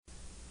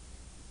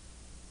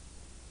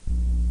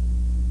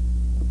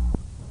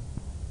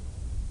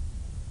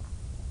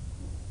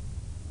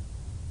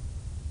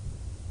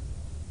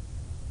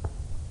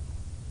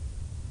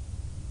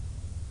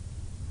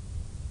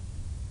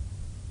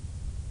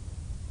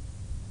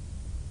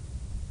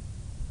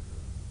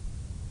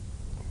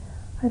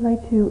I'd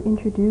like to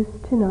introduce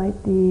tonight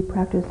the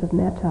practice of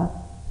metta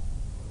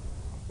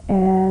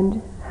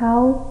and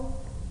how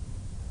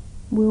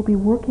we'll be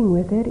working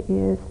with it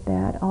is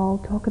that I'll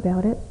talk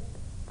about it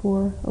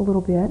for a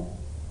little bit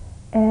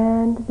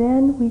and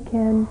then we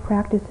can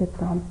practice it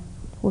some.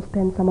 We'll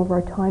spend some of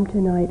our time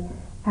tonight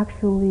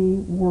actually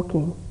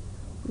working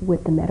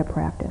with the metta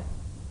practice.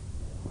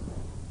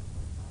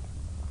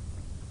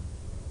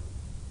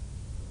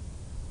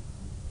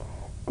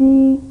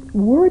 The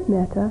word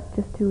metta,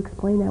 just to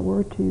explain that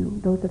word to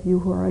those of you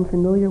who are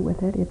unfamiliar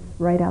with it, it's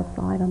right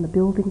outside on the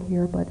building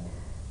here, but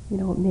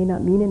it may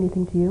not mean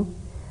anything to you,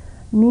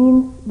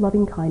 means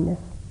loving kindness,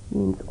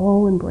 means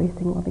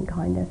all-embracing loving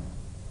kindness.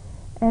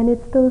 And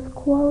it's those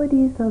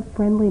qualities of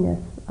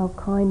friendliness, of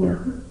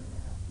kindness,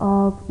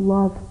 of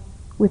love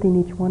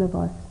within each one of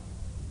us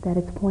that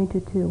it's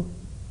pointed to.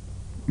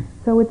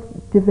 So it's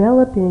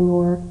developing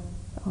or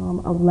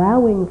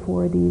allowing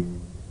for these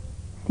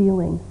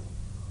feelings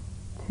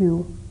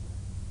to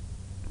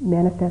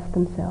manifest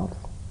themselves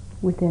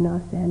within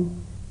us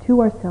and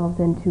to ourselves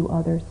and to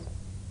others.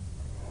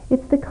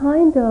 It's the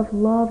kind of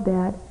love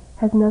that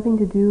has nothing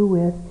to do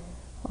with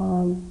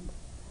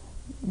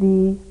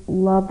the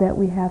love that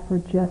we have for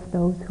just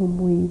those whom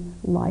we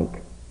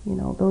like,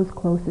 those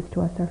closest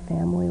to us, our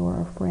family or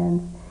our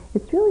friends.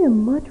 It's really a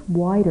much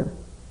wider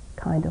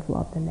kind of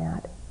love than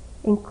that,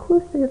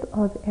 inclusive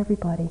of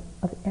everybody,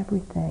 of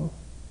everything,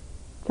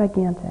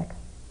 gigantic,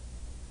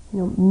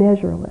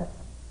 measureless.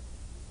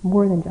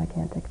 More than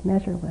gigantic,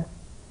 measureless.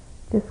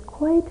 Just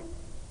quite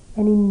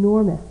an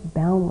enormous,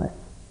 boundless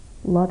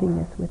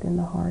lovingness within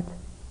the heart.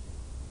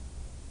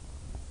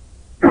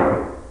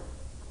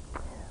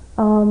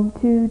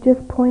 To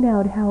just point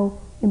out how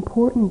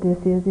important this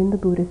is in the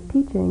Buddhist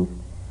teachings,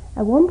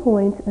 at one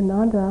point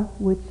Ananda,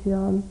 which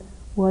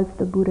was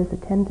the Buddha's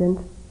attendant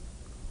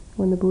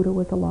when the Buddha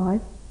was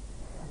alive,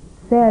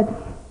 said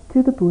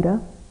to the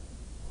Buddha,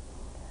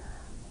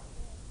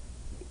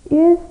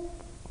 "Is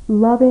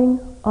loving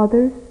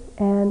others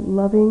and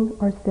loving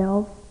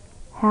ourselves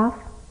half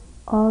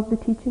of the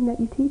teaching that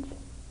you teach?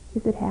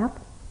 Is it half?"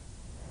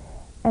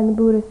 And the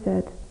Buddha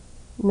said,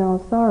 "No,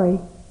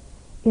 sorry,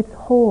 it's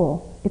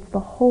whole. It's the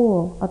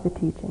whole of the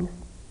teachings.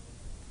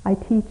 I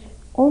teach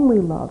only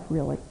love,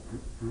 really.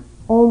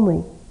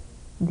 Only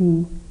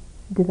the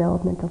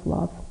development of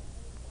love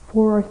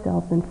for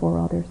ourselves and for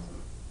others."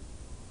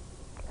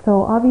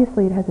 So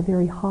obviously it has a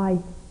very high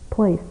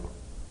place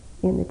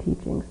in the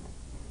teachings.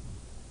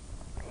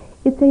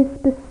 It's a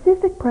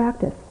specific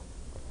practice.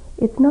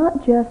 It's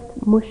not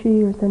just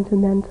mushy or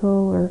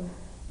sentimental or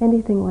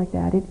anything like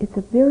that. It's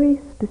a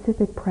very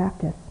specific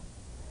practice,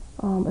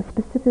 a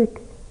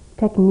specific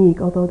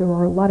technique, although there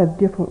are a lot of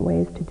different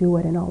ways to do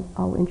it, and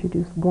I'll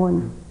introduce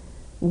one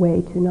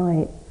way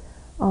tonight.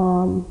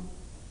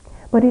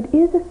 But it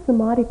is a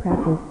samadhi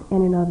practice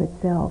in and of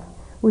itself,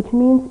 which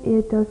means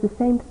it does the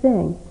same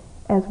thing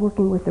as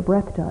working with the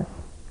breath does.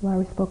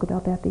 Larry spoke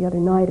about that the other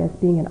night as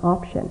being an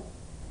option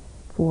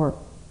for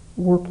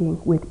working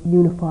with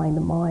unifying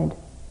the mind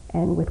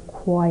and with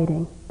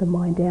quieting the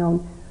mind down,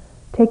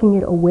 taking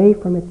it away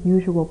from its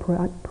usual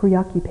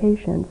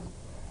preoccupations.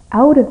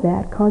 Out of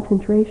that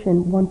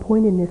concentration,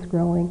 one-pointedness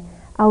growing,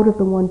 out of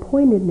the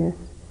one-pointedness,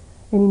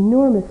 an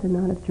enormous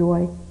amount of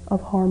joy,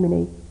 of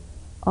harmony,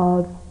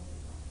 of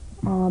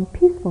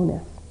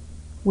peacefulness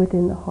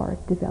within the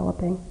heart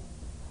developing.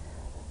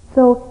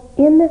 So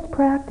in this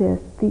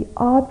practice, the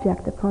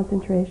object of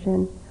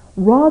concentration,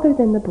 rather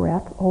than the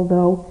breath,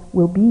 although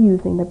we'll be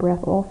using the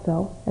breath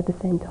also at the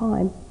same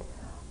time,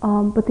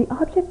 but the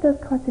object of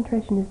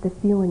concentration is the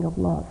feeling of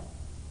love.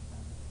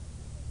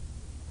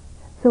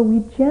 So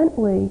we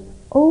gently,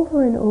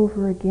 over and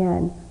over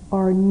again,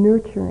 are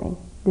nurturing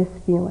this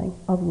feeling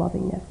of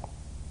lovingness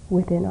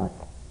within us.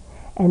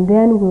 And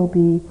then we'll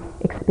be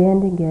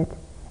expanding it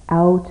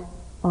out,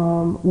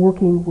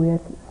 working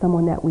with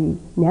someone that we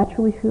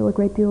naturally feel a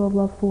great deal of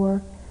love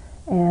for,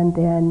 and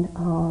then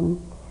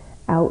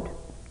out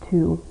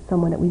to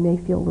someone that we may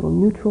feel a little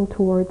neutral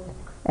towards,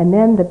 and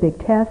then the big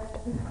test,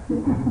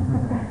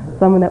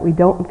 someone that we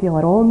don't feel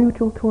at all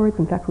neutral towards,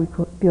 in fact we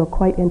feel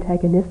quite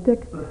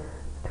antagonistic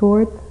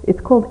towards.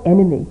 It's called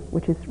enemy,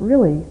 which is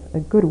really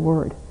a good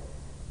word.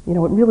 It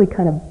really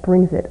kind of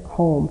brings it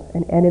home,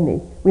 an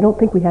enemy. We don't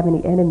think we have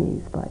any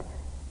enemies, but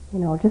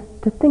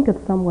just to think of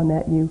someone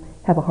that you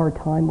have a hard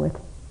time with.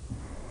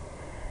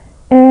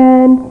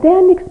 And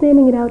then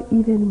expanding it out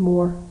even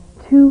more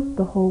to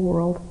the whole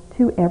world,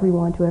 to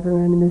everyone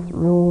in this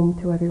room,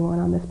 to everyone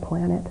on this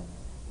planet,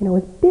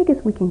 as big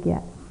as we can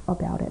get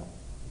about it.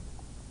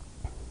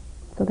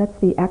 So that's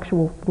the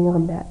actual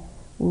form that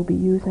we'll be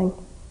using.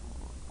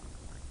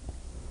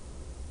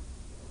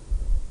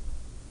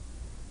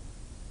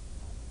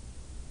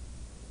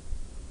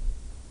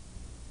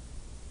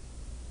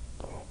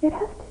 It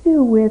has to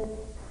do with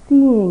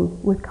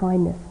seeing with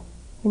kindness.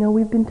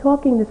 We've been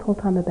talking this whole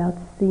time about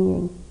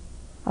seeing,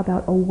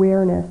 about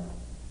awareness,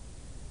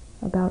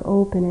 about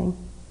opening.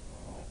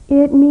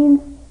 It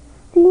means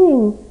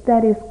seeing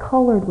that is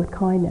colored with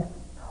kindness.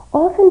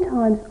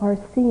 Oftentimes our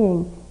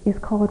seeing is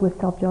colored with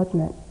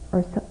self-judgment.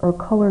 or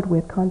colored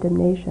with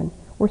condemnation.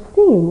 We're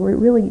seeing, we're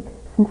really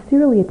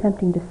sincerely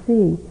attempting to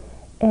see,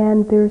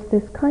 and there's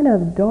this kind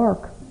of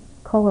dark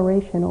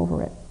coloration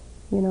over it,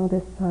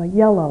 this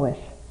yellowish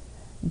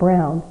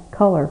brown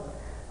color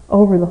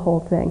over the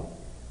whole thing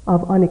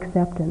of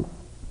unacceptance.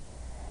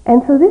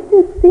 And so this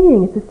is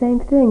seeing, it's the same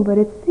thing, but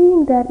it's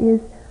seeing that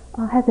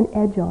has an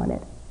edge on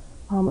it,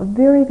 a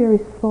very, very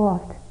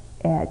soft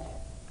edge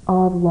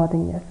of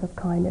lovingness, of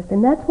kindness.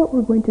 And that's what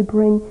we're going to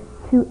bring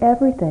to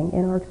everything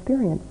in our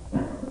experience,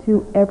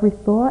 to every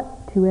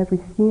thought, to every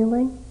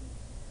feeling,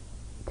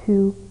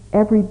 to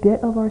every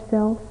bit of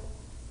ourselves,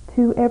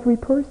 to every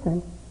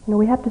person.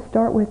 We have to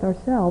start with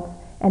ourselves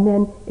and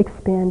then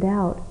expand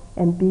out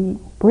and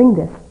bring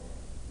this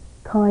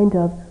kind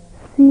of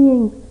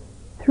seeing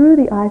through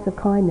the eyes of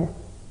kindness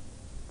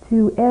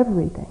to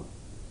everything,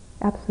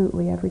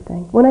 absolutely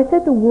everything. When I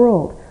said the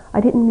world,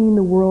 I didn't mean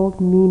the world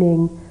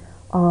meaning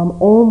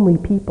only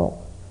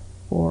people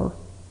or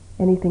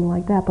anything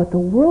like that, but the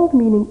world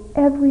meaning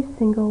every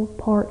single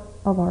part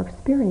of our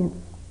experience.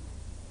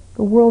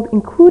 The world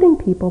including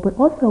people, but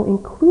also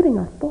including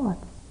our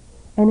thoughts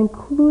and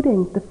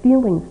including the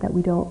feelings that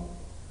we don't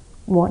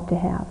want to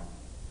have,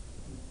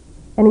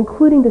 and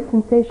including the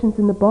sensations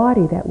in the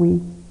body that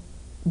we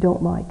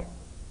don't like.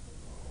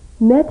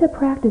 Metta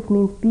practice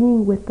means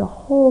being with the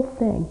whole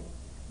thing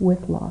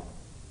with love,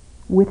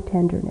 with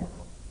tenderness.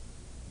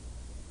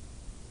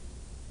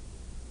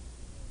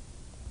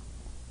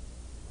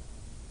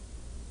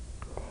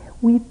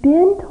 We've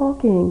been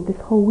talking this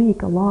whole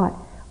week a lot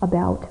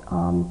about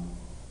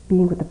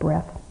being with the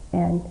breath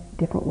and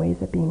different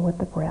ways of being with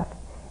the breath,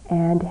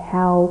 and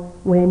how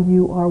when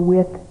you are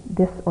with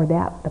this or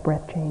that, the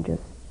breath changes.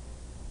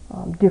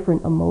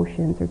 Different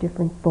emotions or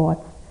different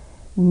thoughts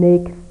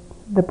make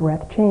the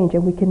breath change,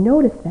 and we can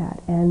notice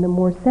that. And the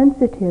more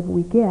sensitive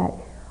we get,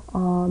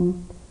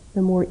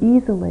 the more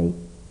easily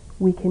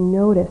we can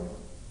notice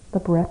the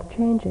breath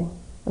changing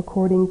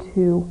according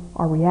to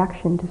our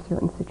reaction to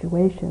certain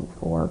situations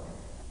or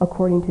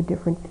according to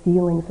different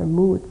feelings or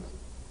moods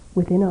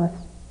within us.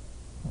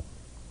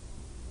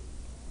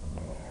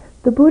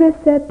 The Buddha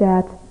said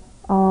that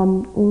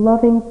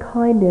loving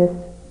kindness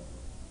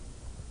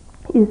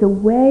is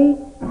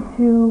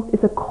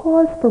a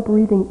cause for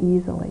breathing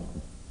easily.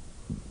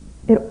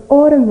 It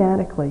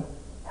automatically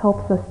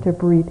helps us to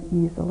breathe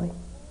easily,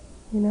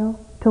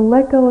 to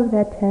let go of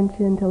that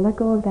tension, to let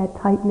go of that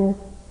tightness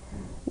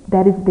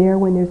that is there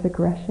when there's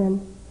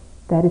aggression,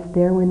 that is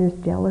there when there's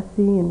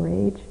jealousy and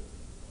rage,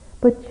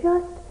 but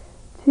just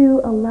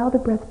to allow the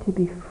breath to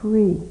be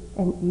free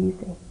and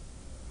easy.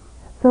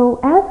 So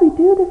as we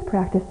do this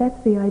practice,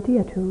 that's the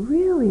idea, to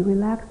really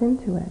relax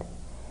into it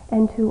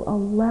and to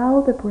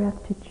allow the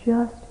breath to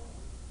just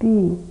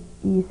be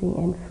easy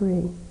and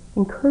free,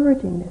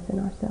 encouraging this in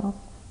ourselves.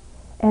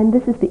 And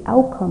this is the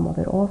outcome of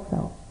it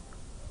also.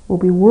 We'll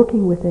be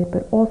working with it,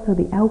 but also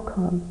the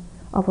outcome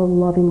of a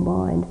loving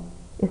mind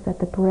is that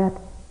the breath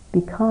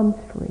becomes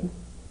free,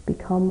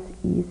 becomes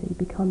easy,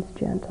 becomes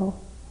gentle.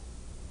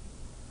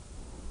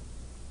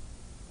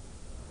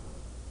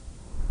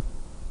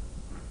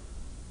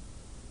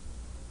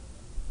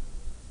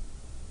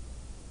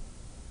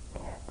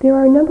 There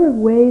are a number of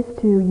ways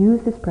to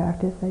use this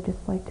practice. I'd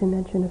just like to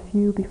mention a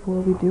few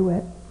before we do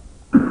it.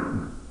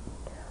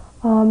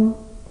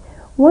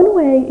 One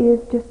way is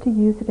just to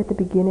use it at the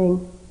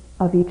beginning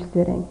of each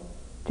sitting,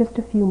 just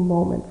a few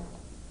moments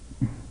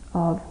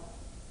of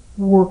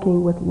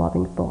working with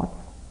loving thoughts.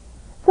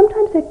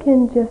 Sometimes it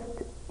can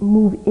just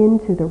move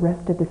into the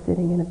rest of the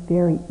sitting in a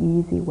very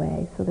easy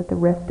way, so that the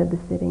rest of the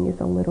sitting is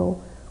a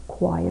little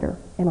quieter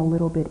and a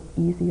little bit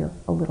easier,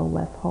 a little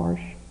less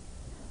harsh.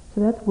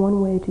 So that's one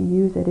way to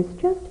use it.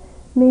 It's just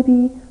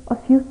maybe a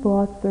few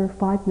thoughts or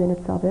 5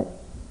 minutes of it,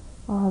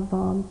 of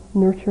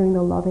nurturing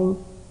the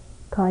loving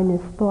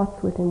kindness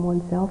thoughts within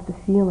oneself, the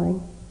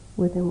feeling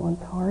within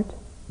one's heart.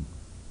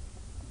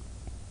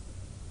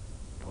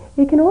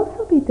 It can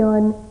also be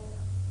done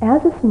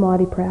as a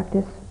samadhi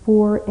practice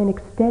for an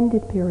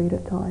extended period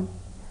of time.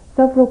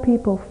 Several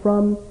people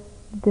from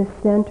this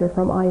center,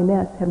 from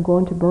IMS, have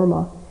gone to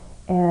Burma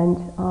and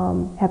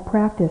have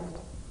practiced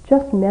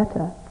just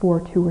metta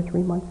for 2 or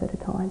 3 months at a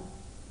time,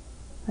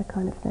 that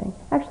kind of thing.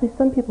 Actually,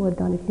 some people have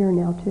done it here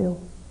now too,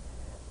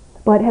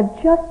 but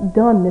have just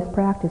done this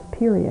practice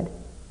period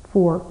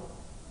for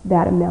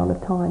that amount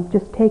of time,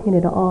 just taken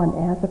it on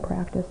as a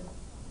practice.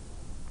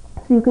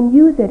 So you can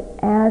use it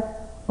as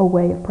a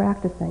way of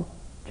practicing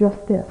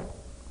just this,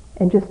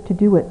 and just to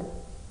do it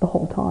the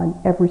whole time,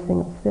 every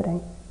single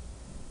sitting,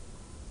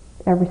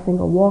 every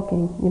single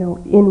walking,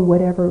 in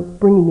whatever,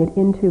 bringing it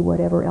into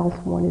whatever else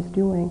one is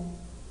doing.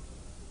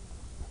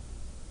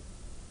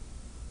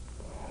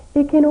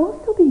 It can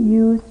also be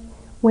used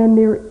when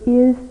there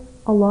is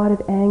a lot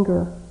of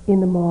anger in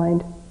the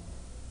mind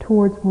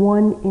towards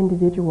one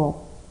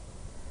individual,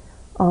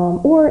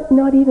 or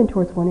not even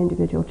towards one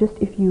individual. Just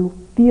if you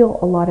feel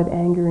a lot of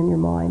anger in your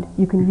mind,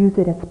 you can use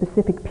it at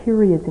specific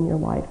periods in your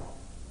life,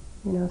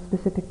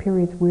 specific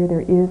periods where there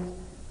is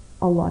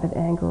a lot of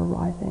anger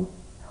arising.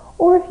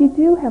 Or if you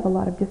do have a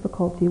lot of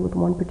difficulty with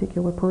one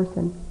particular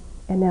person,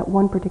 and that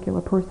one particular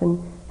person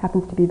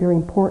happens to be a very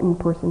important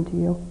person to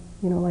you,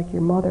 like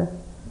your mother,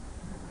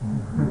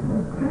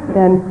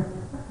 then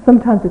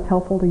sometimes it's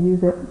helpful to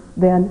use it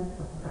then.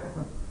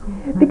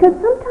 Because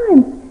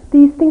sometimes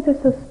these things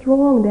are so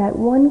strong that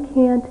one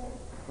can't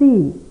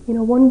see.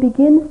 One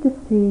begins to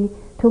see,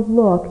 to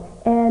look,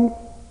 and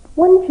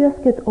one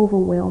just gets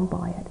overwhelmed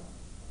by it.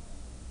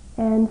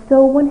 And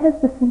so one has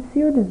the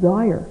sincere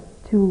desire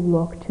to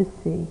look, to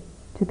see,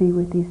 to be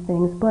with these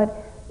things, but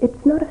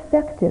it's not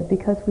effective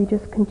because we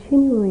just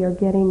continually are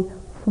getting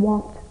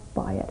swamped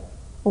by it,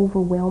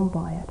 overwhelmed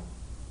by it.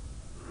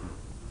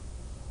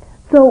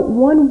 So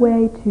one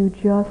way to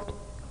just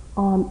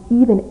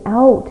even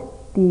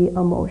out the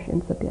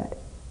emotions a bit,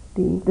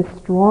 the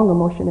strong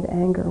emotion of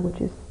anger, which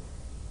is,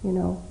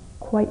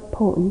 quite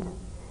potent,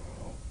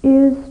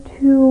 is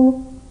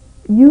to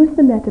use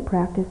the metta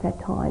practice at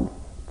times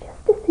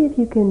just to see if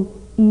you can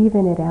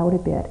even it out a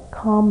bit,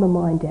 calm the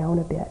mind down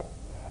a bit,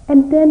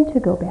 and then to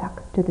go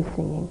back to the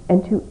seeing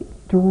and to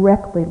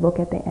directly look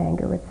at the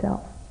anger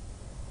itself.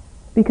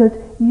 Because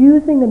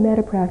using the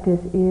metta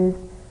practice is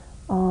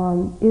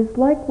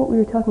like what we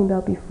were talking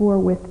about before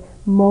with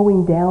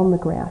mowing down the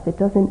grass. It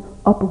doesn't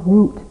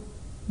uproot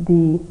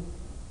the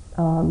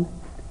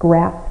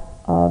grass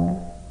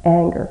of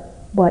anger,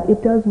 but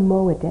it does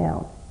mow it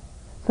down.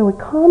 So it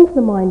calms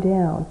the mind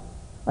down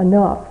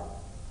enough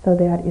so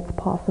that it's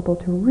possible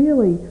to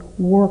really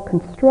work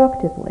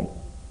constructively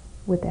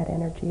with that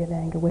energy of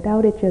anger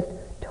without it just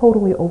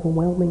totally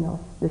overwhelming us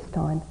this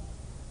time,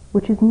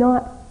 which is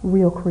not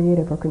real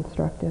creative or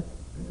constructive,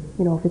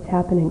 if it's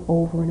happening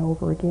over and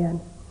over again.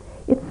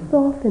 It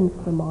softens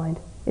the mind.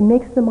 It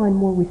makes the mind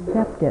more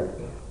receptive,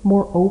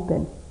 more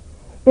open.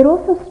 It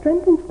also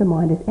strengthens the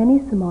mind, as any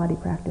samadhi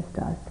practice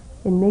does.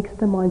 It makes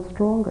the mind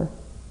stronger,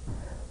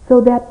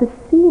 so that the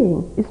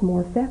seeing is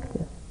more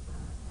effective,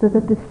 so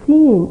that the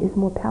seeing is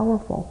more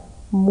powerful,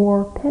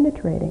 more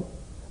penetrating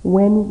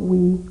when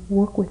we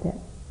work with it.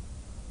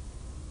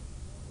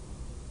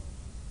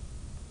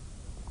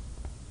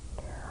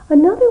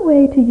 Another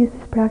way to use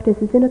this practice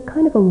is in a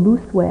kind of a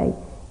loose way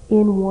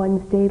in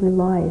one's daily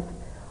life.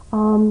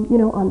 On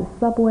the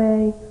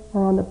subway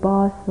or on the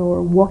bus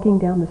or walking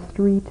down the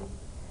street.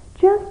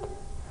 Just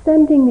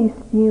sending these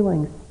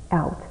feelings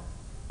out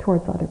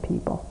towards other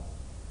people.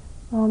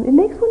 It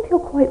makes one feel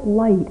quite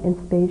light and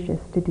spacious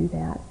to do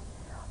that.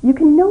 You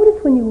can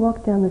notice when you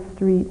walk down the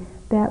street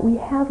that we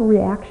have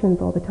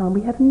reactions all the time.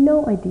 We have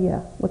no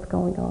idea what's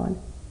going on.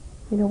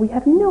 We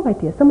have no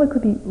idea. Someone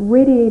could be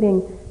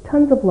radiating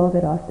tons of love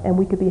at us and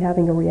we could be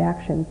having a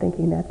reaction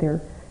thinking that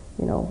they're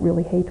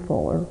really hateful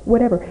or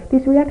whatever.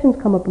 These reactions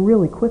come up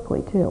really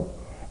quickly too.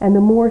 And the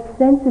more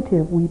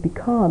sensitive we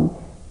become,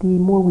 the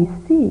more we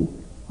see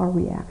our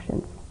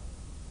reactions.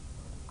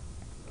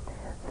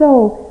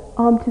 So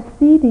to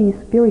see these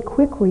very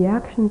quick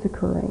reactions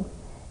occurring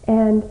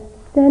and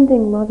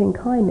sending loving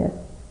kindness,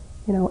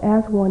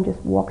 as one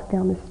just walks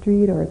down the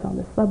street or is on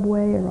the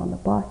subway or on the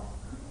bus,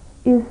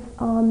 is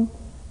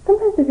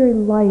sometimes a very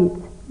light,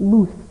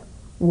 loose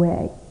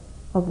way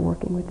of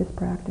working with this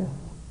practice.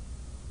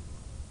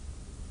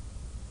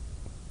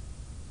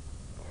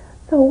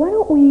 So why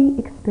don't we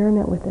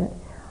experiment with it?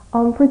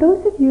 For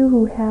those of you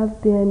who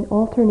have been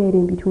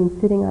alternating between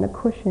sitting on a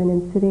cushion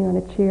and sitting on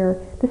a chair,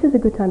 this is a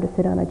good time to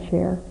sit on a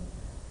chair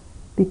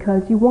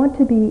because you want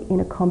to be in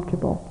a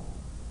comfortable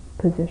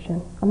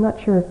position. I'm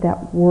not sure if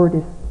that word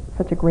is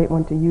such a great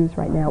one to use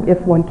right now, if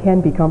one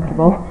can be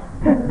comfortable,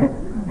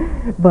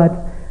 but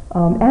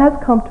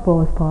as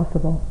comfortable as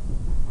possible.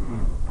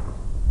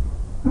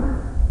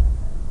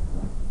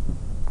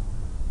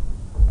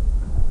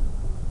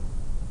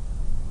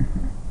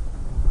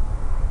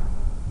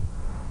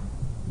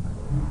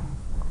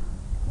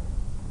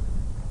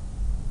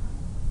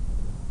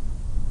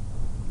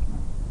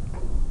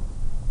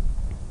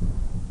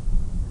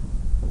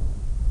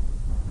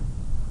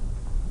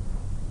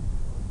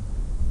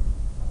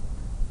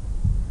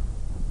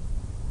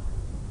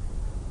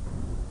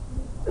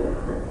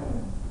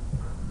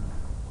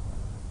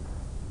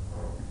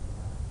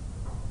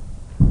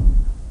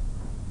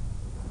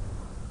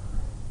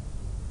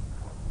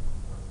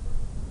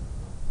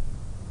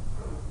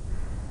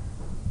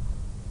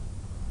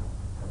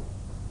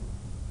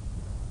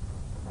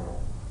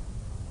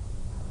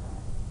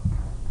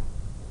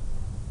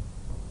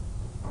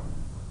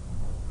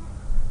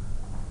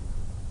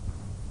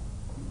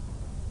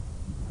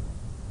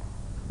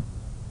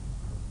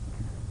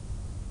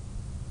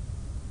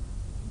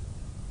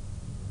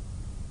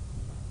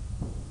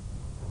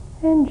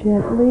 And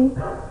gently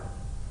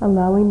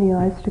allowing the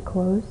eyes to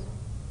close,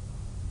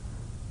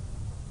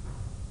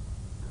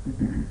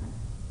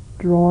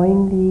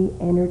 drawing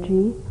the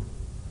energy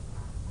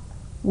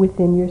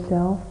within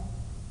yourself,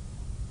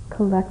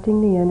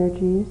 collecting the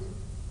energies,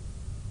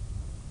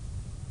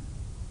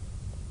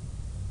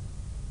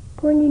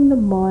 bringing the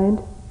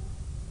mind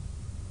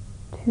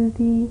to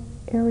the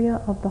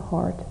area of the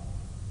heart,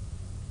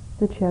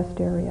 the chest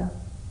area.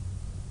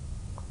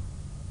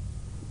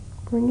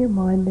 Bring your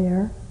mind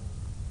there.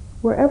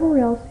 wherever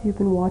else you've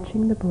been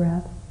watching the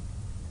breath,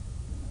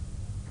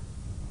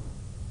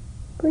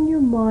 bring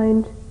your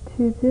mind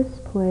to this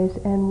place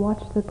and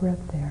watch the breath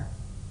there.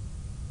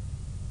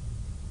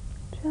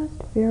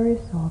 Just very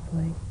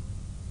softly,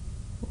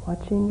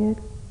 watching it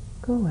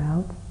go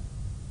out,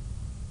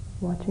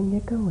 watching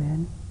it go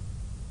in.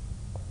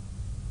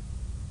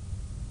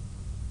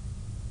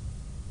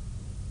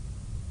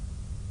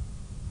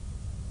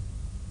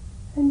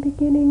 And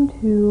beginning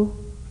to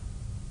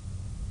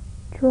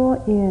draw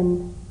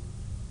in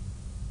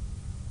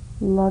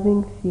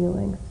loving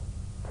feelings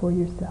for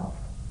yourself.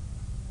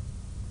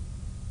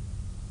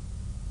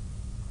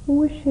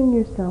 Wishing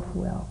yourself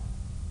well.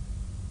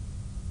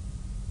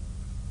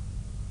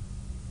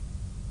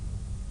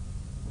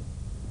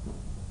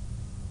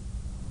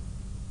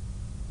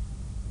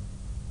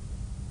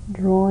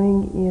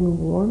 Drawing in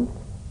warmth,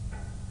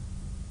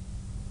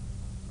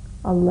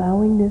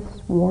 allowing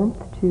this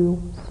warmth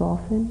to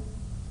soften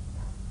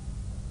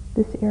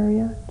this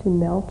area, to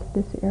melt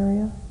this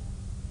area,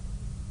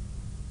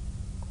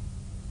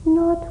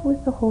 not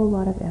with a whole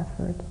lot of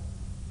effort.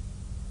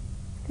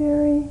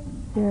 Very,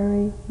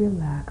 very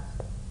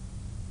relaxed,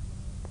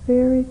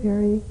 very,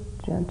 very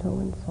gentle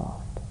and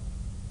soft.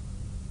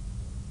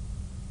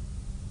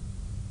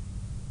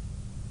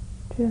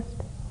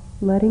 Just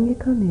letting it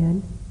come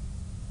in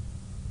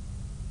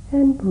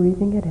and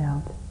breathing it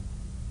out.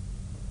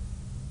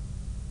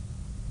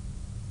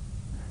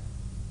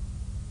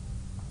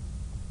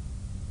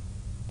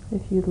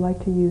 If you'd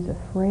like to use a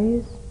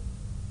phrase,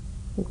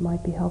 it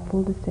might be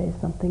helpful to say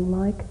something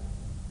like,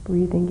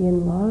 breathing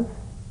in love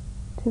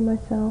to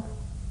myself,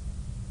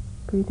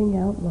 breathing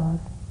out love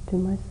to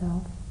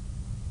myself.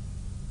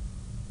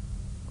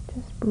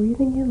 Just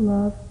breathing in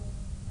love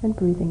and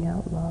breathing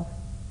out love.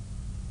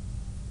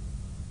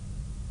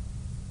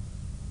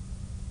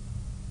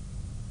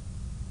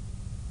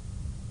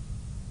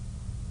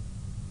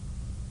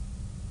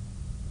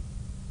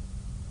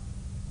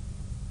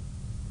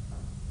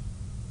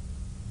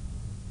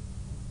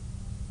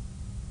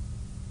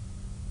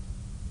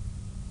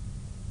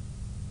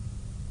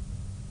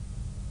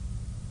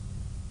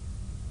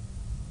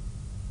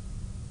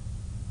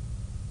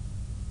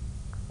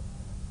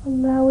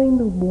 Allowing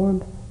the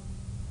warmth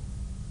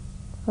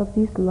of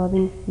these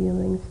loving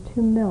feelings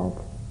to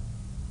melt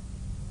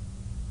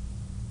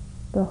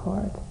the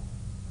heart,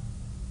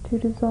 to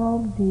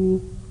dissolve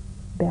the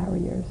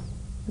barriers,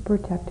 the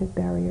protective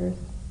barriers.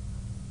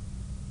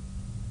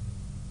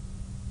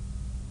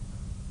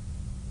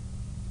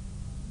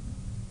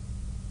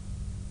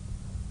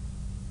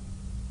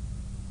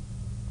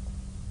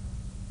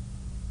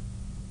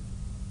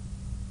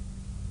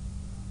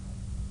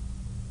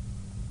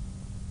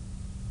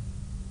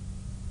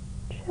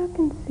 Check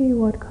and see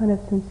what kind of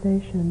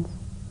sensations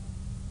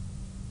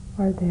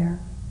are there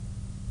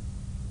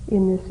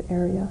in this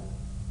area,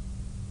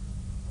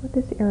 what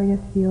this area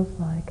feels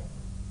like.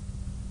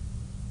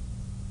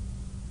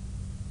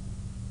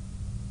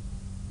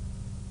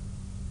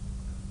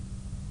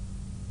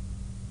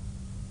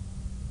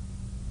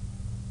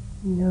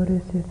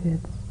 Notice if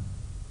it's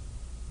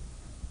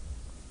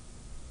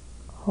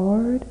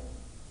hard,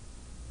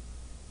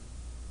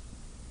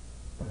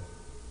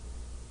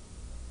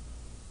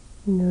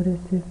 notice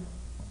if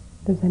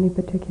there's any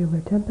particular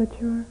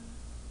temperature.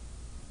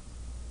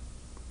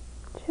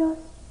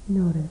 Just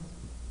notice.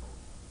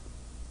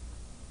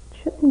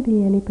 Shouldn't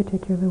be any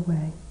particular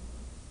way.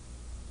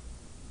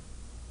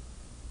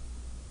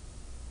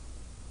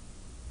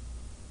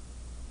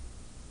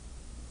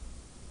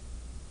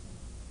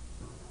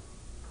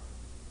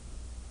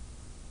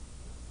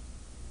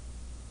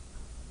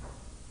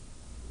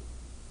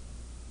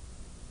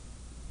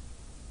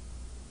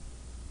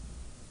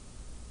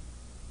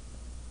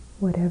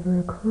 Whatever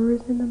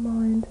occurs in the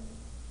mind,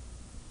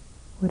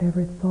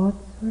 whatever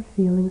thoughts or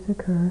feelings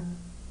occur,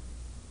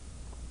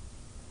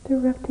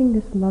 directing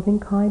this loving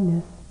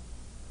kindness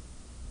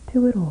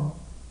to it all.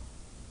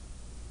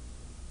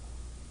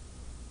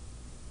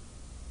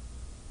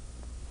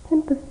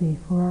 Sympathy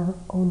for our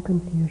own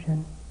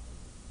confusion,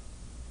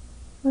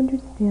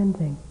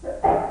 understanding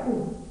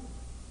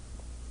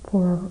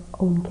for our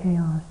own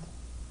chaos,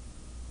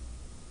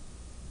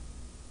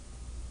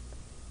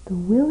 the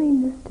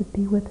willingness to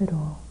be with it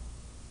all.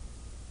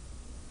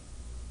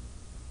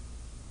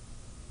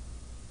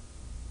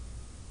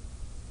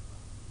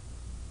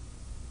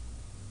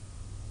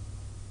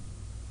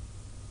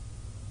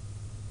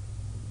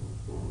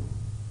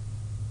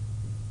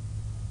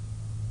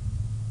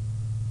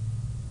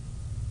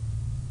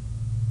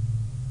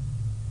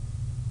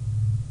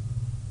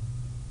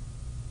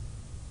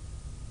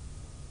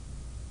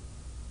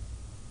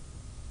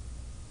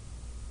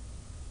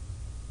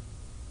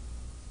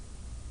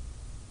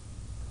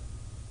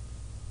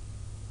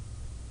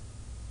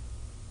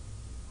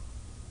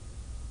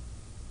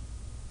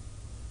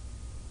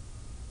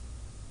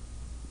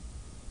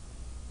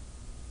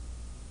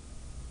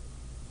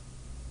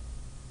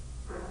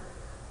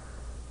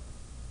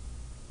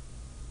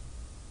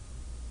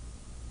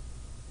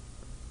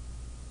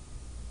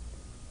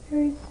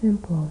 Very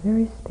simple,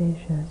 very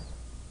spacious.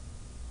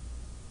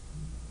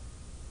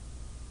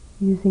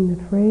 using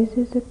the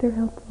phrases if they're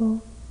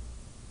helpful.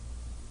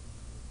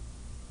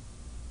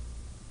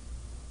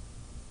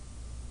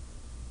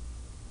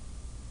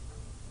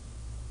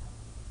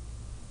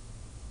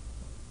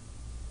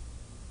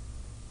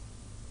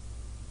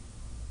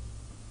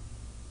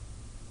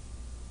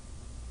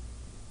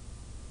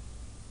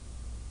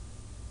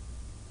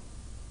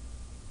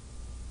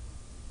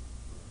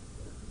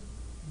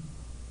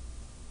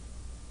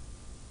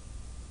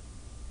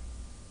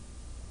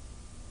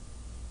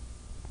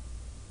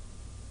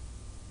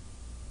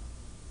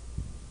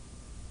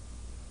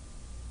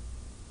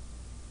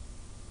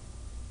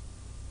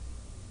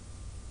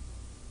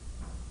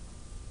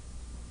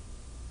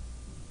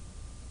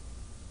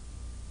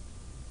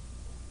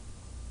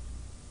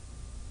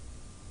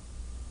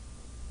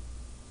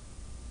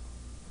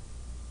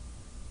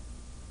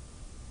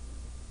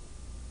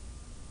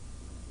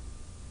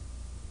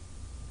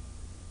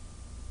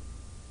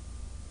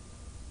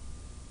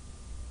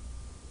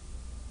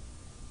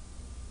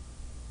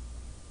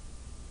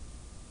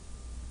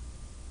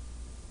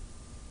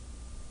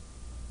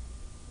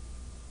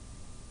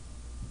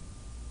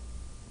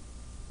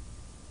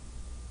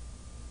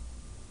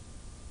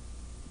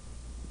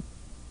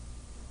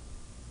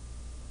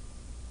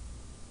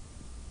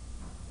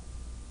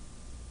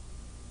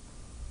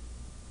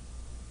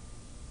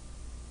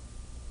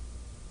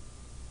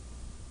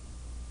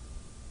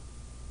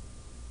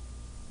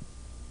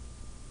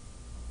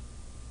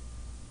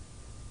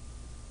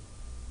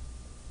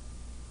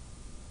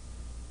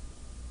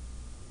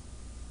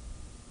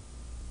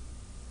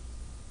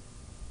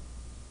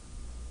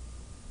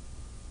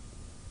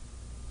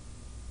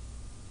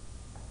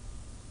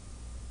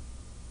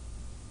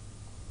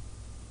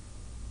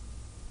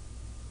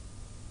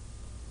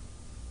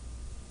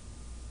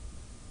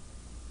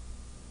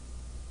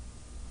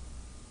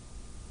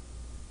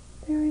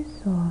 Very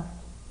soft,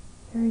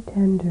 very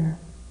tender,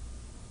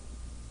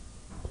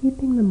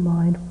 keeping the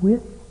mind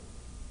with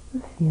the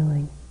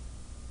feeling,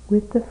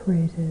 with the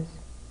phrases.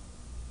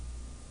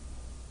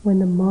 When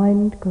the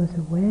mind goes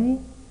away,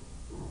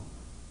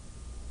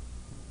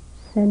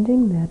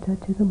 sending metta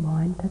to the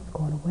mind that's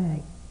gone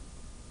away.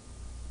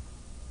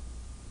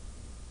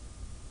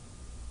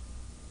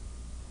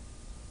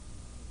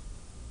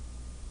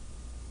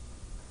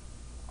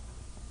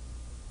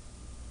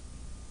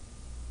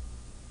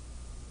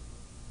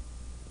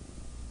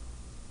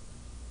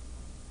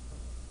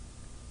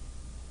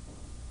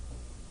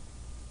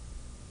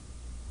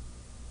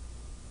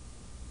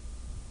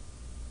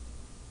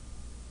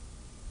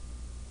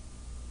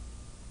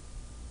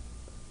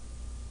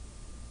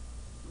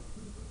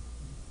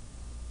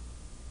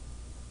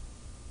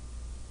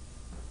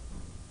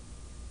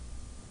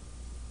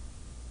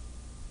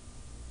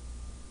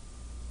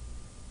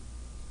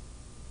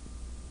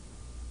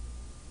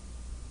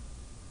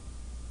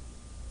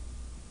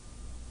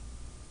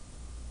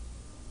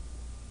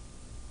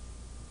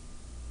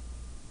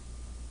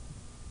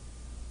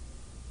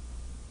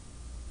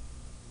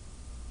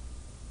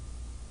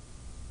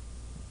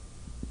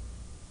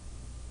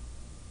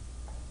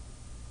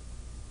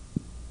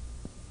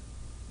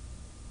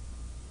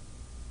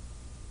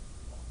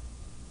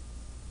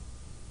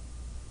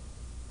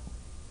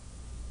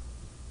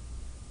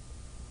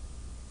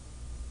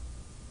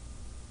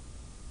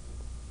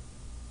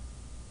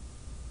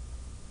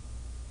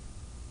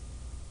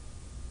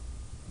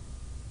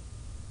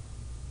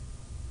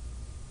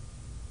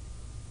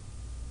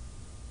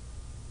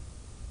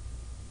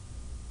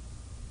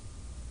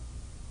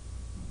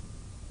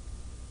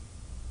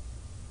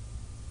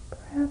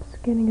 Perhaps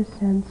getting a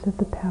sense of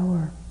the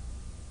power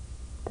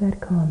that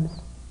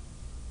comes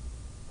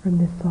from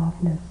this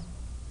softness,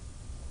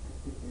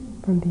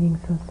 from being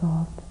so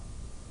soft,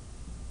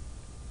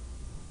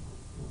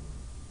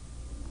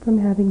 from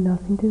having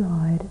nothing to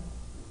hide,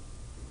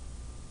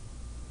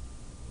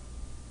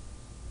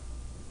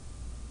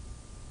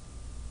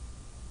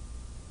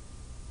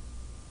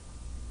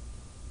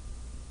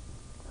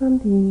 from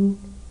being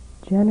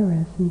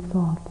generous and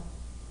soft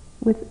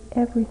with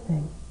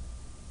everything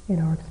in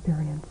our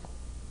experience,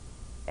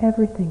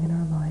 everything in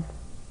our life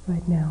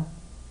right now,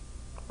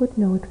 with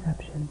no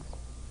exceptions.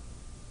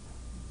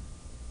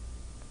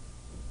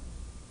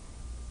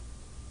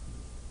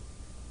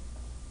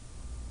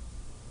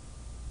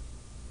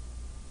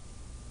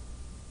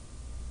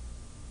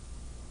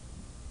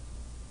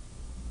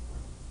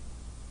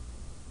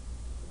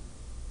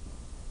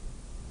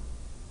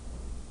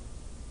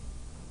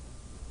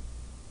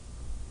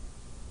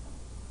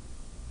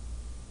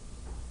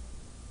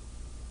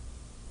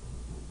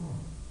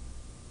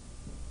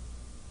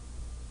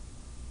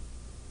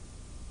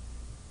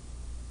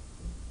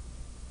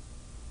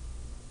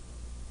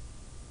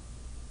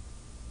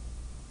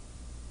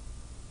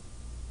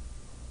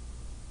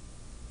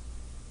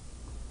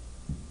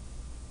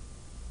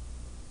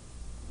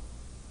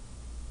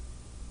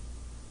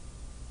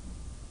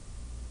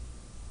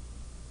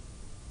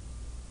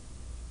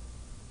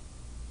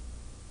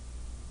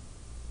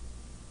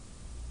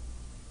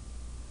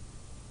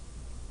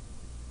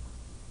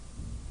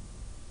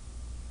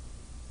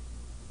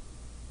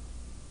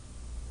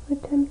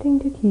 attempting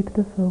to keep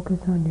the focus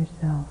on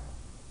yourself,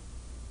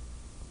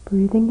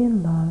 breathing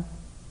in love,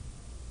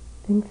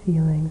 loving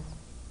feelings,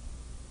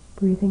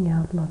 breathing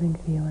out loving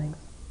feelings.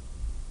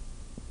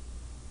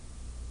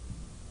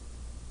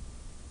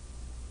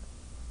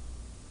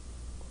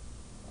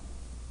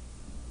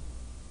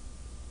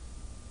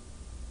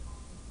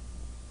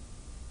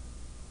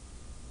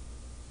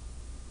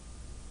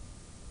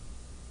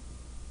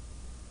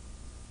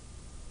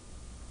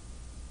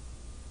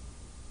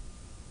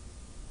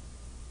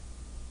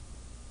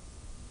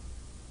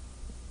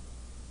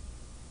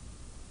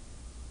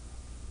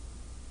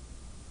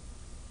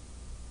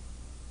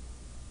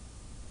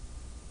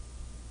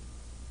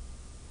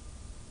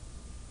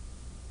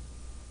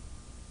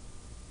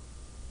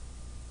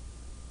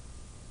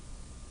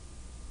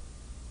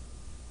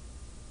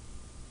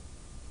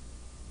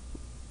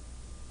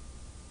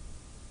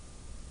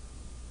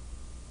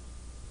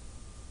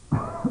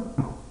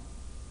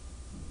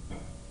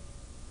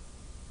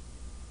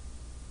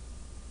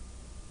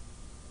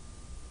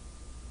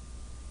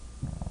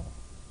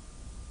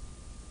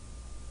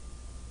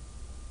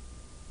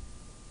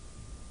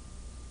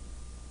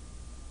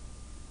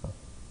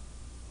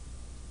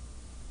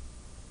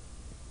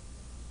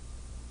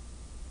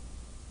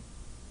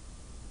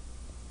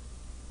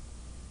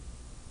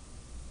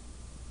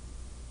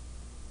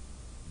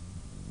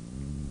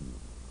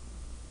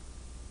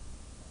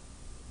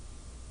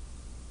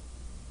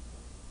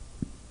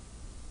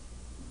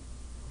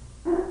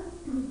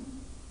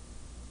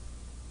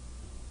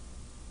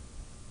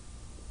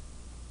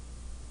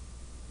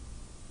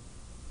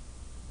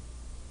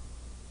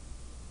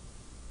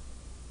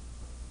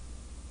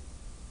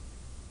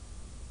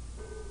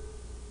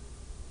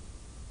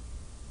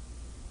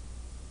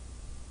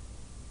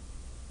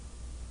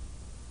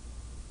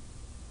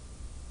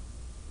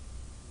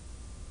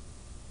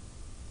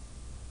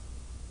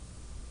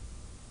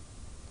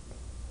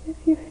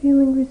 If you're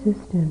feeling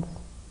resistance,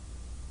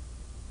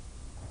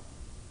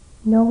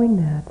 knowing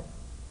that,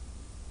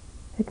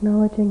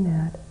 acknowledging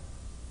that,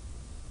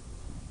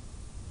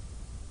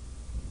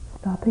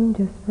 stopping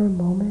just for a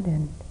moment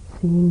and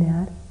seeing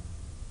that,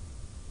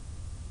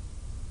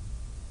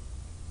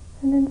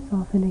 and then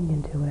softening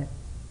into it,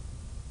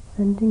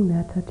 sending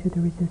metta to the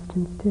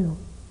resistance too.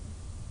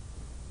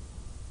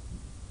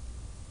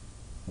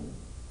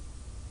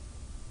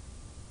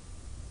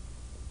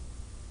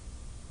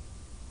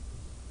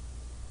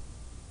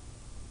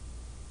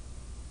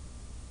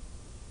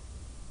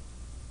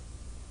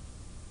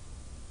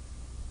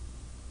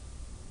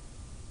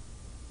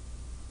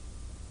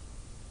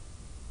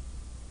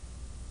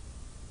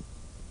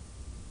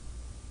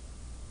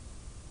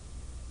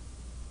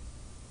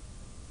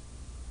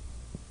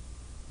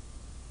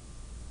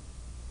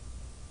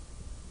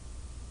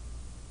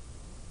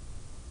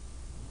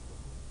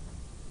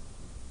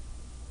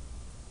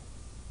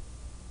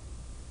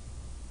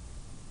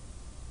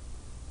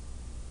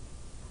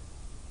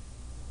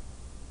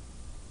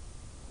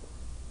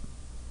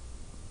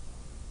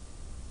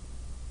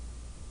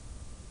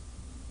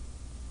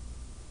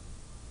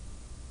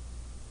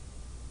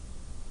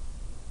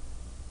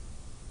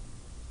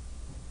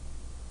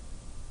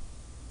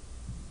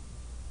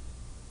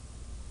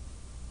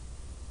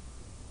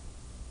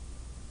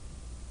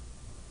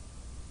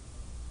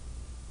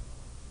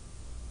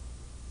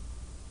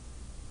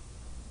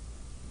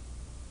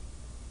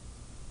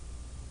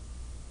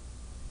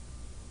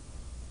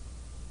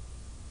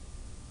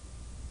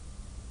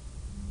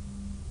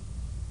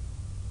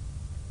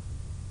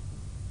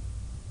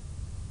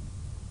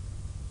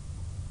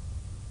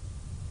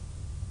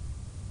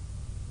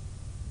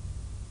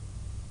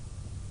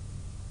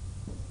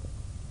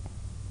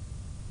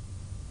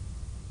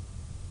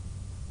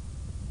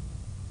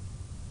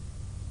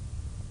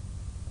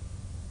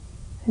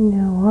 And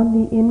now on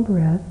the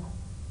in-breath,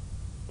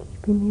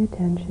 keeping the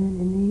attention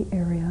in the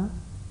area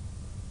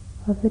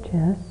of the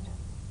chest,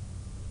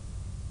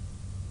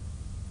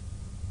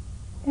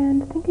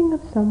 and thinking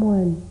of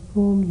someone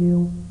whom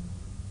you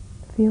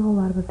feel a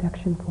lot of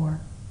affection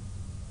for,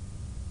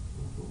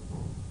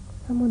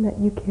 someone that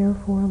you care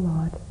for a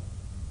lot,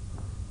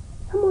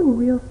 someone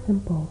real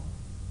simple.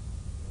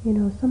 You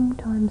know,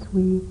 sometimes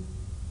we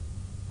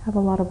have a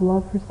lot of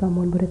love for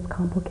someone, but it's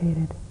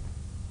complicated.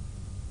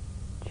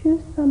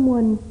 Choose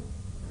someone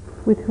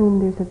with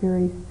whom there's a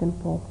very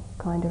simple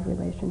kind of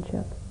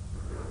relationship.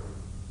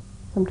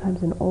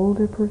 Sometimes an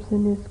older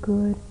person is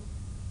good.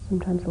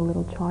 Sometimes a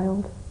little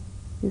child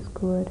is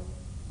good.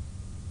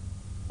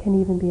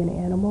 Can even be an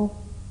animal.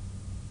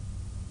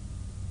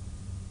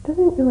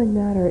 Doesn't really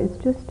matter.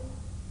 It's just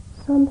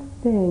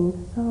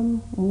something,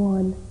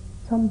 someone,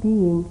 some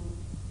being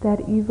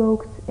that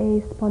evokes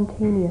a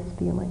spontaneous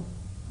feeling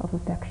of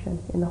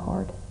affection in the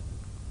heart.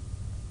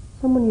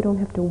 Someone you don't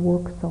have to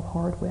work so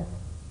hard with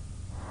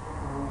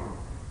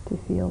to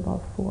feel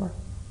love for.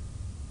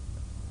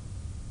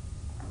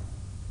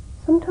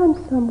 Sometimes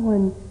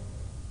someone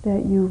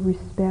that you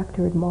respect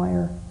or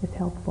admire is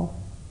helpful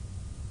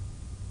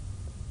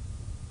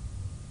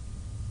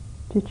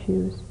to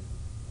choose.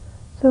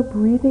 So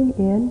breathing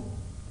in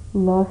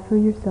Love for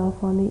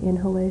yourself on the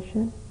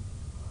inhalation.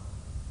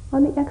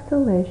 On the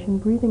exhalation,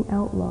 breathing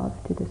out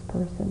love to this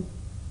person.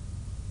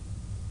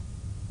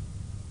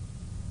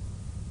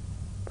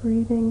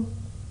 Breathing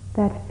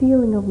that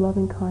feeling of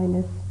loving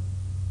kindness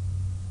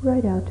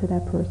right out to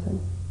that person.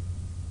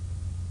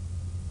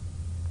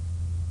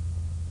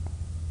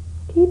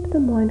 Keep the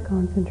mind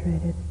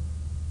concentrated,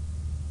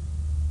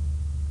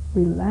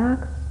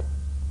 relaxed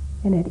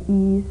and at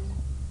ease,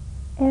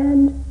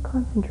 and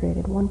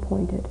concentrated,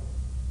 one-pointed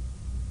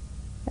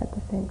at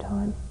the same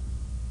time.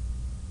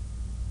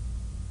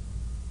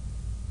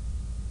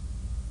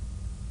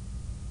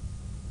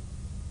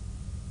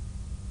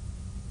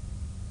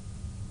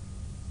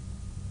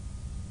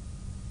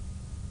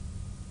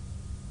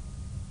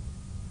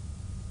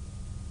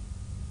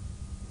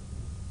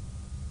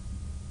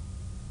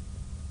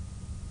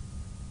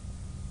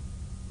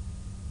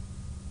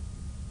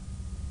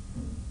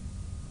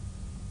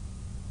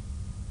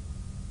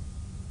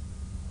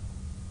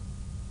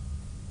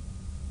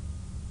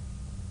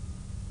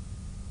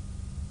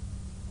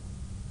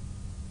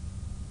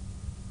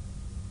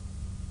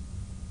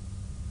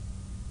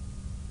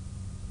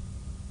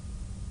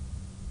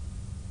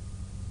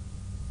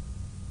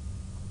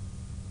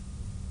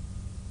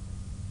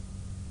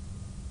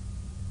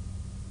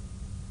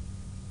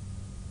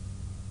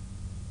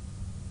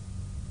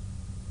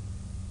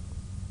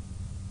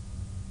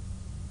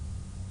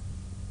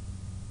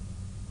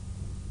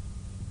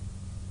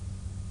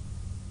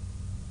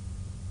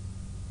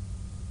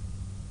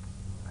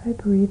 I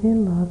breathe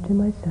in love to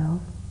myself.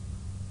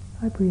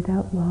 I breathe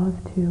out love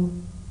to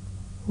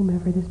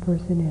whomever this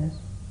person is.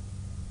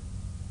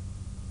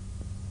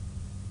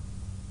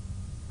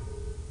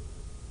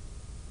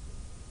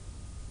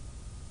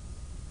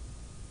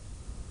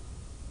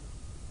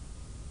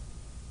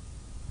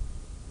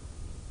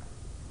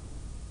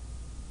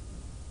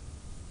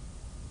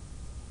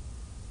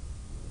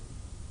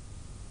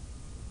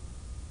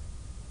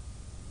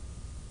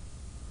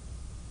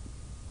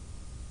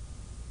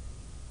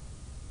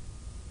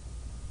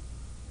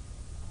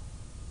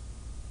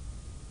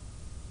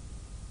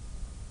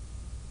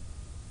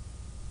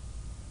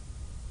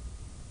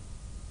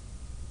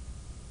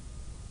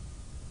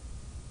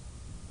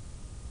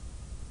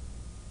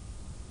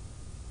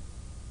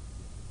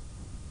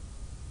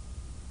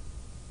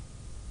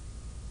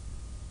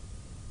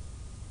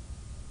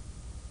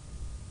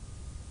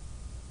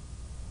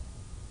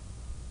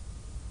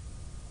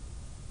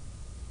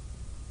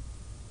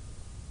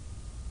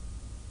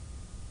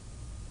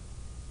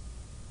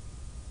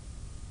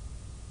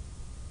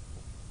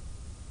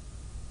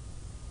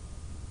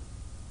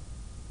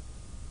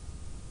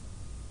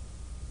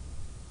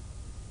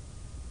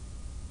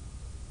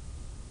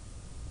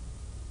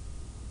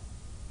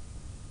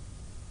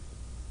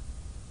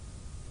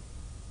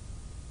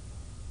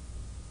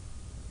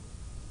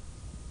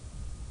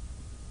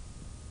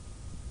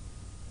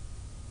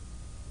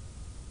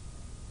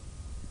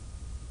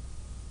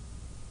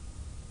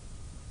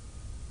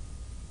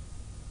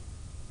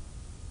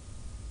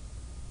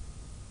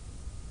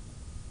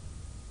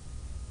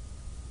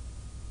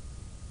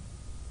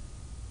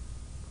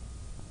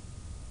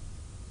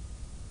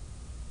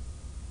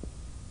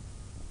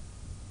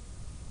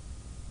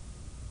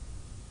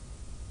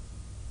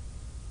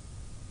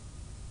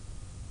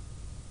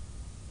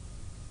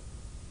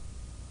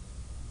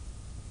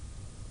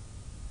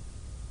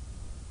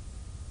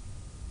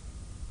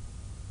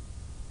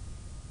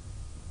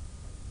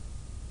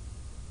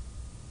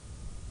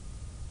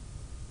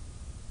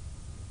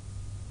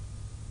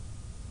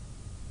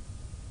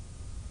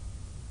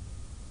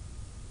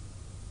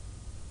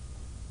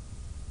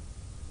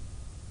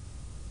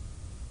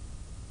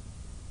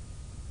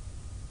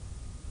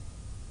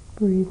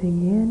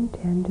 Breathing in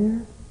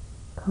tender,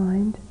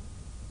 kind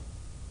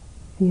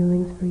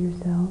feelings for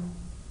yourself.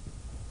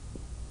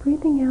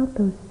 Breathing out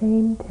those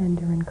same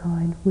tender and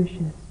kind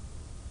wishes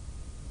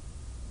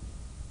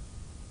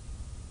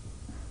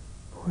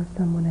for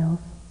someone else.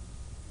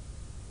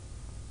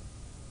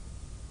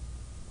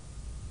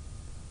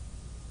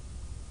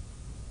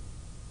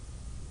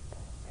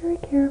 Very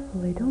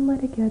carefully, don't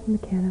let it get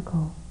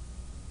mechanical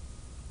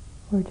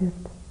or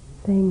just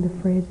saying the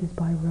phrases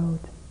by rote.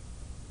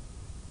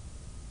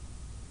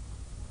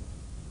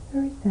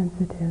 Very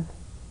sensitive,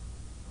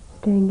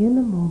 staying in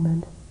the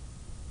moment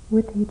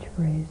with each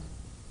phrase.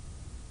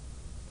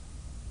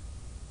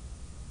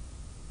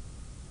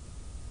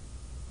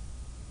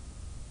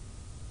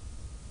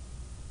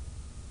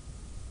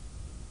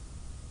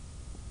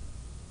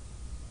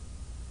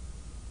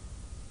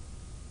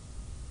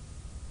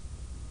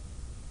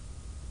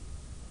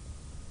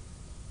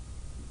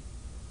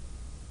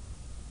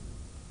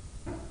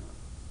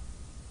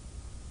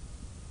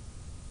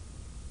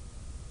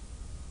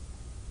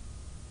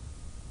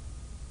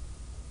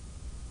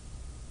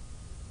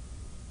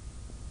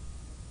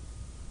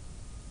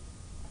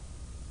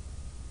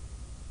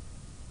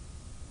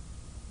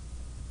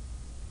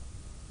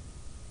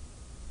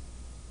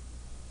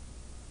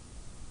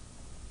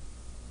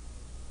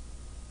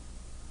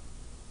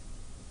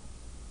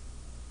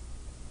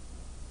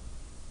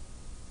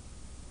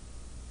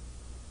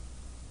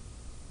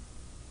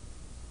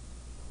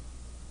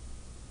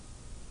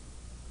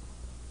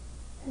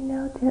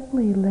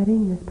 gently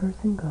letting this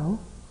person go,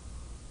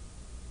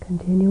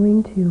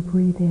 continuing to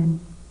breathe in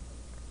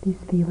these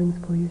feelings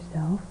for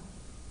yourself,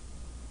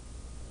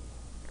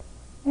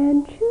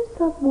 and choose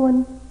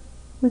someone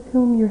with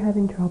whom you're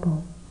having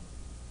trouble,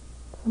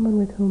 someone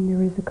with whom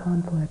there is a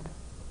conflict.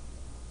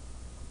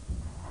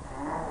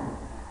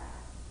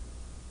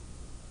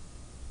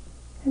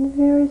 And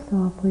very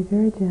softly,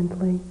 very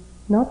gently,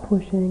 not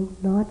pushing,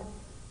 not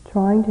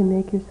trying to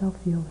make yourself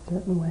feel a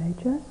certain way,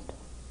 just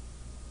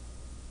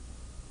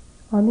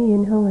on the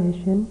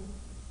inhalation,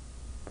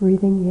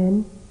 breathing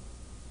in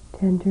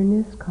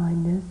tenderness,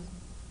 kindness,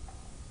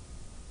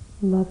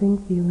 loving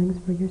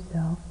feelings for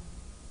yourself,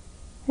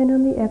 and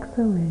on the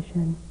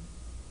exhalation,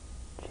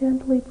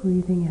 gently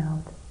breathing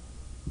out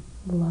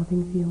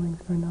loving feelings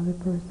for another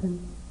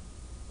person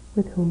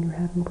with whom you're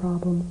having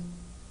problems.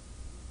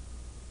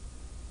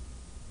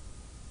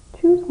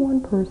 Choose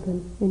one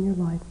person in your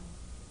life.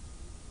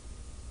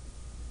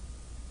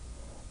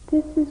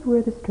 This is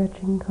where the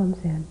stretching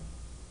comes in.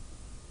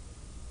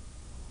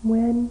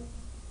 When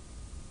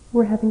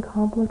we're having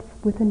conflict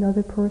with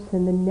another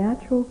person, the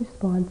natural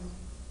response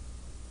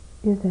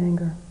is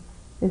anger,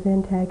 is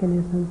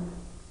antagonism.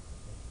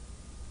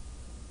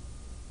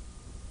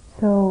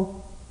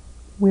 So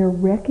we're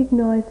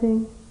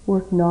recognizing, we're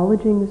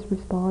acknowledging this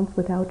response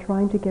without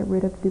trying to get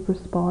rid of the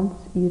response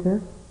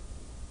either.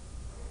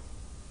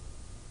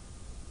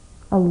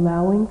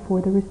 Allowing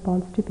for the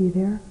response to be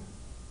there.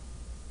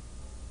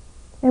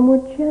 And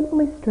we're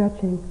gently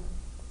stretching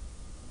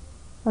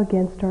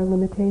against our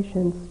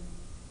limitations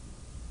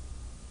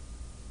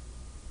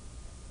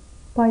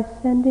by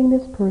sending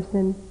this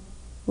person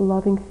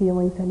loving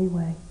feelings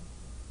anyway.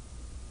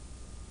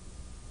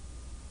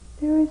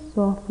 Very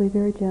softly,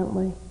 very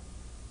gently.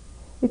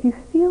 If you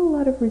feel a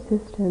lot of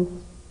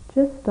resistance,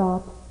 just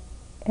stop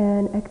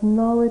and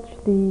acknowledge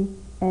the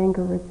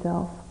anger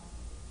itself,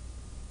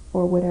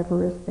 or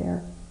whatever is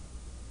there.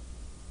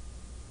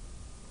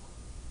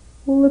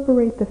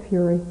 Liberate the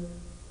fury,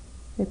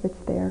 if it's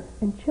there,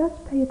 and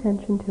just pay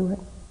attention to it.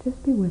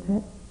 Just be with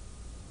it.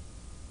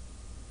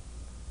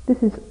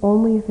 This is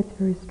only if it's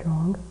very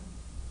strong.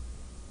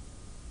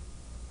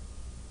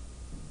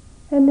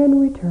 And then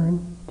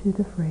return to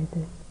the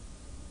phrases.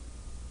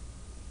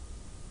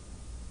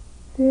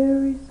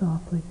 Very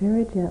softly,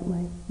 very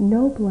gently.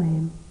 No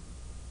blame,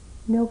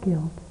 no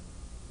guilt.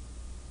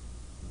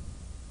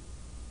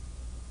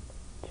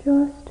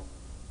 Just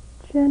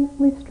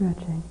gently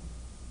stretching.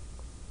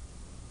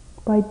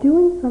 By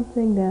doing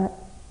something that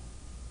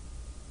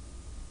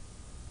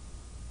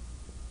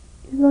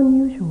is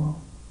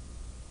unusual.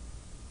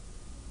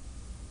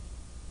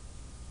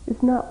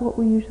 It's not what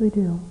we usually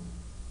do.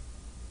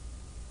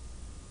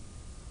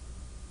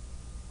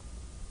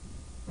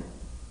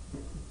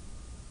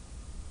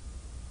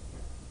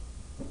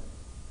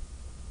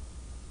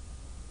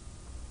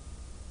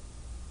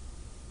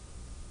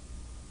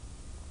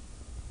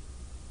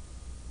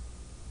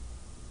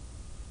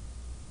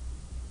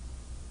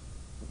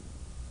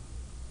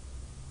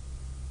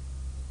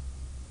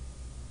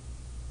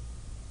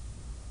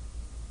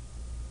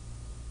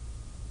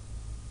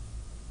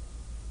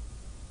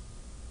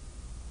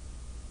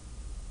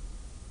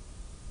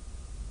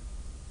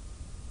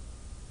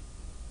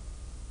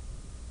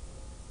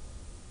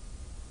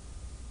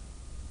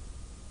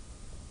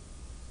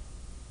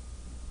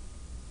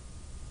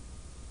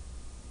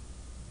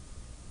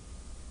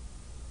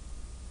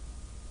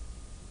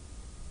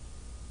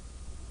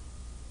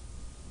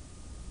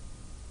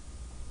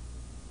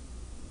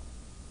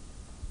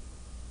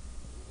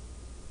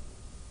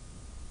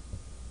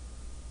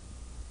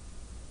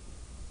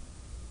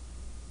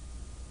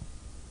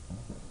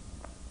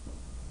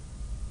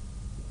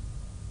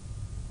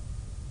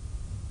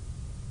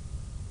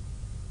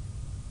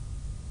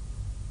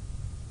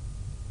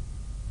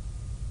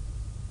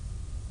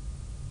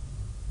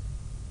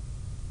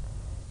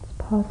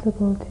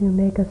 Possible to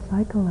make a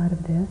cycle out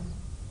of this,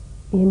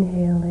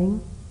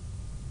 inhaling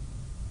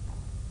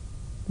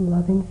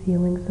loving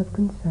feelings of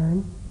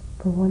concern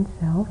for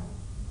oneself,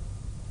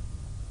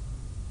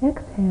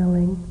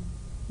 exhaling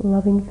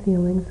loving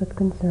feelings of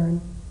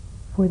concern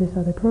for this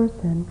other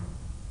person.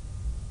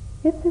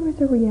 If there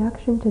is a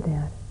reaction to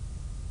that,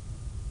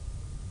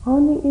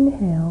 on the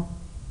inhale,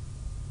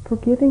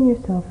 forgiving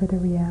yourself for the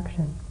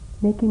reaction,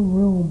 making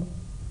room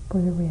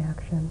for the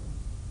reaction.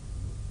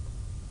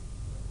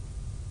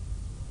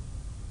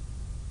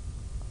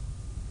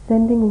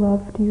 Sending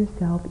love to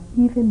yourself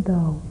even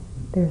though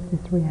there's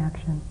this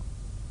reaction.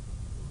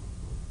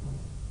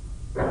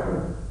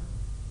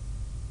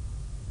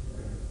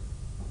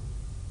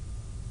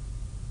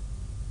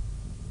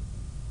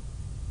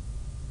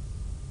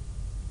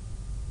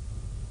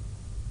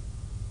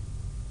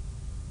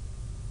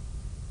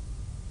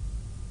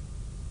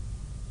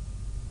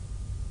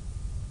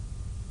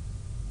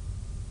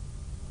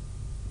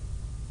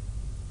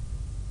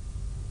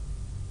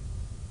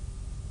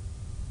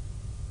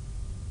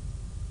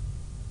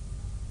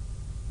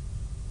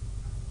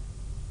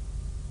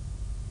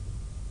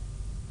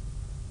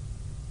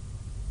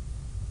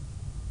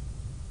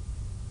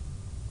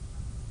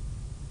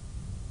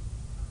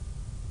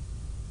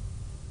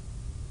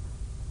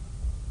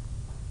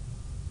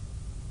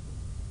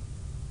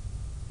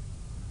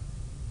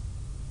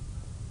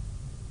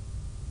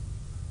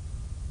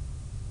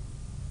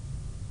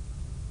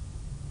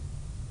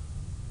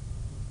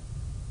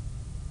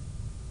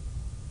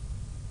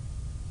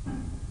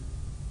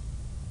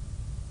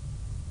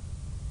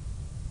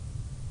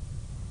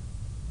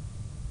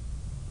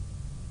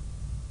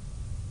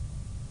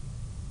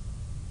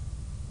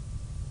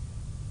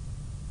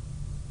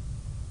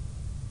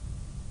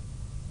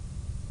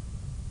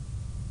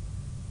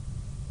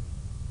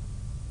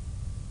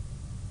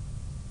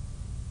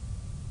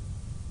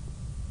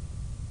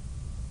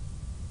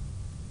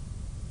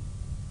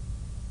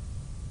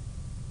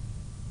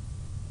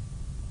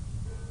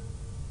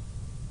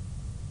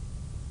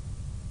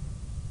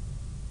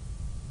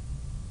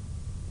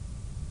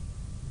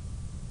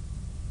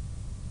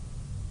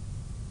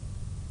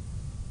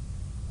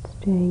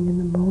 staying in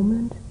the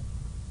moment,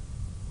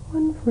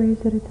 one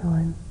phrase at a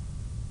time.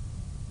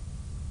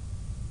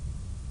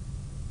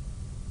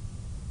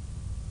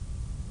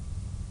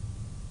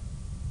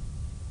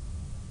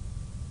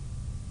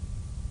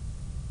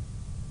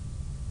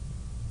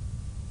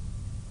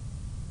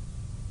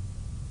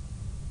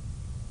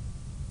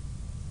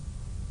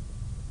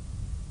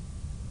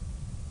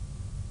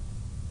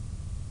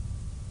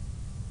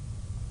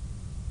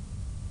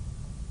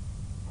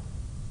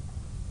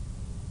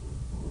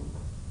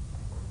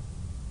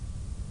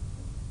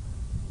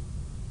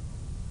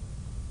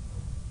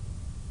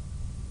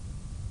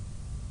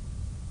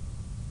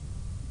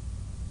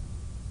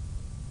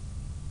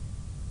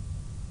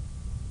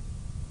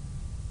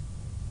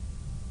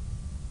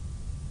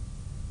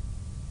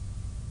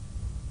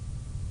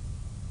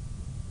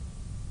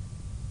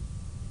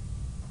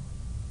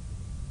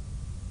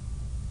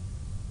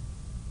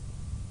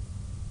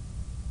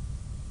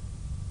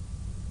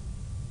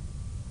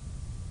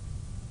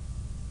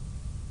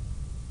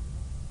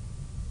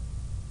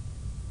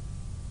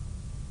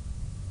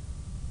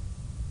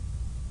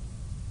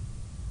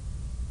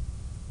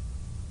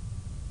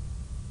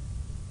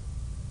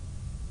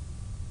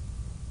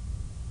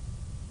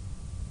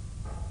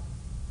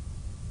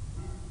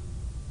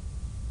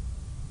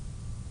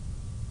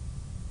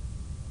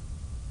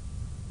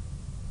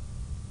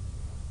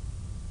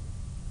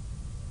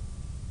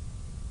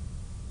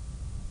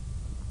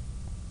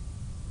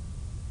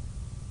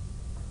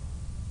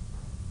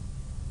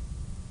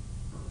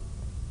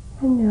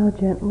 And now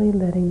gently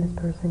letting this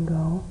person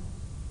go.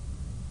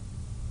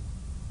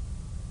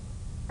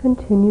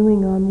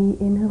 Continuing on the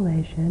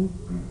inhalation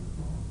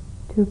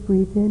to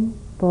breathe in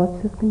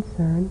thoughts of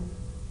concern,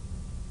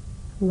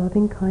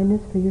 loving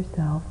kindness for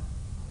yourself.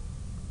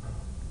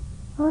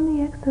 On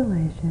the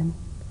exhalation,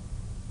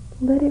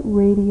 let it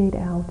radiate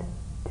out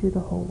to the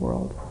whole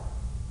world,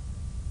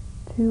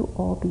 to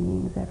all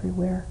beings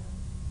everywhere.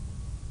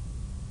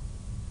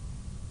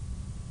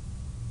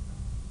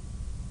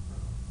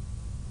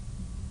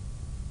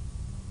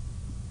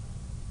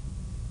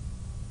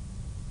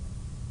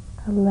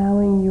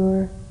 Allowing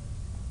your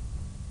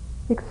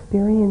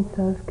experience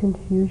of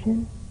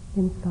confusion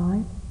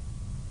inside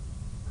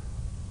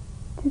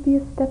to be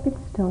a stepping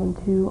stone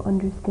to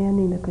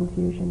understanding the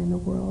confusion in the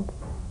world.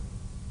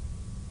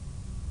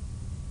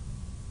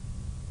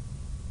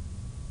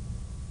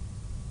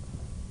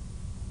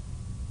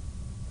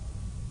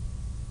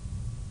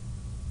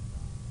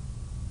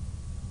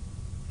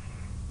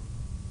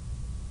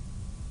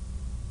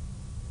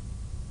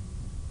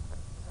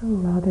 So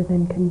rather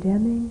than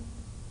condemning,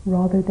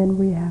 rather than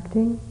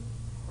reacting,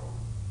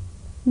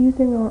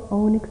 using our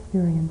own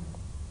experience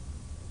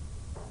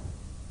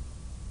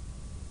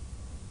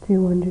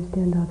to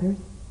understand others.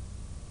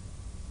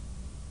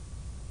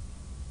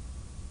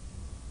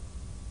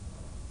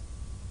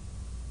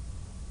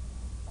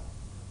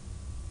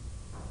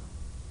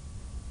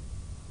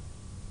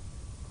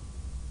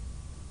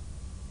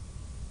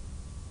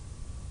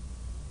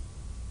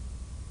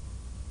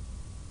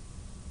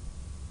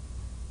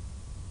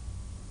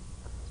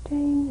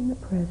 Staying in the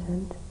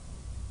present,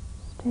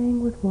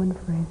 staying with one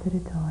phrase at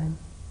a time,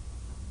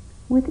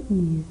 with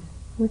ease,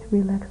 with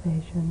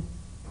relaxation.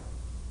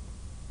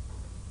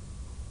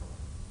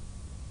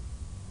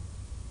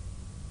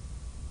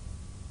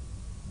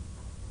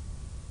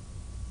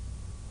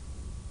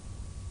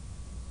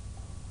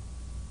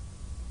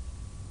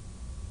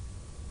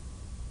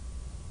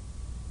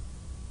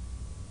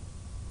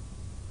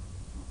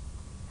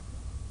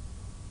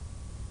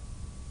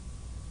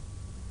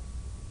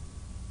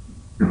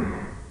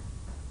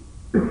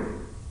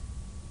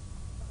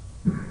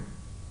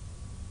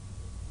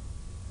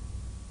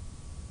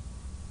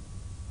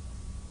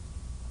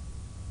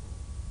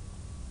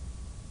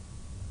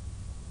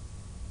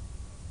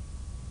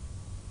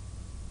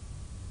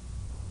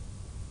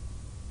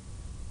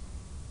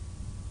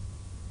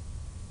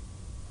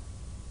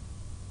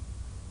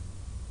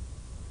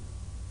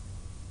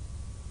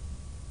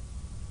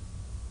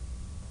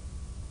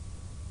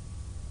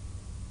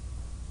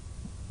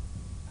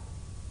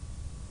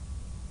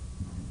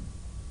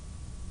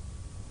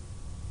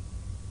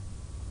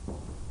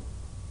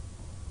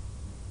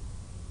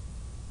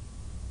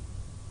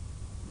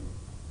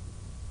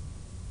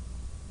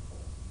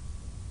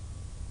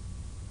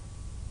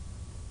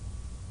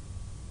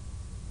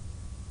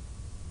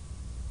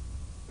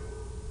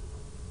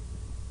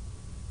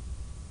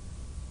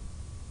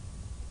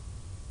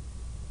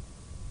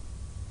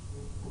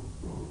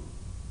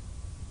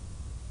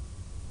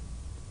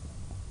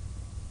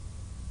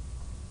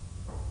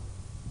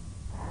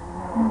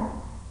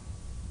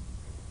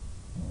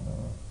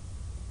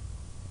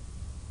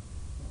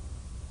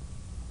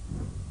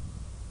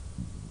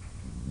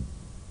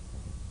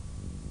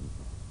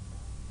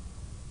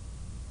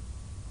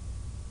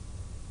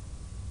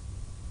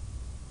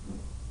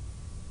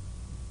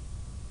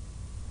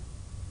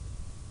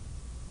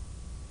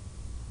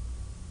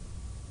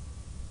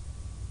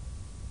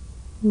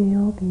 May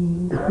all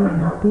beings be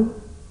happy.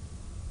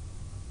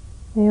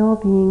 May all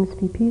beings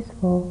be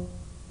peaceful.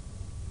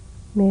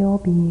 May all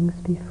beings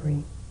be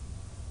free.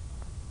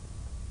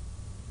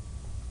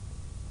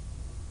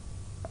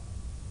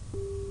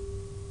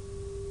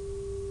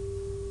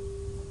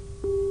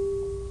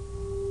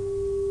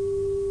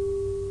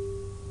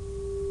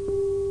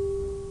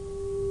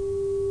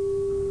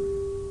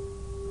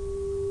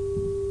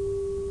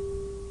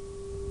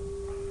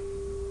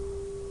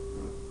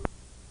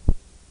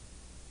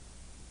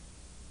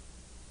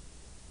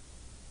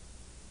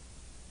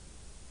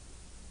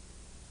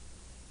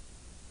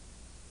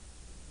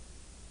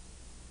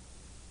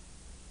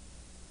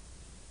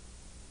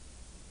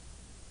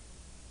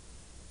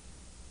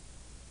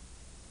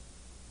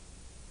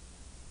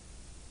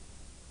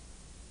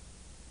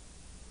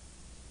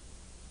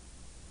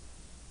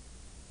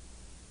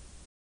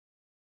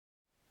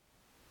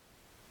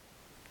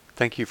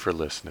 Thank you for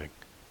listening.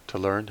 To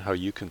learn how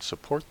you can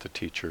support the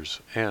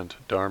teachers and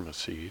Dharma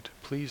Seed,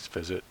 please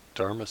visit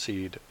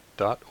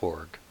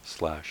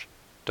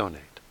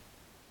dharmaseed.org/donate.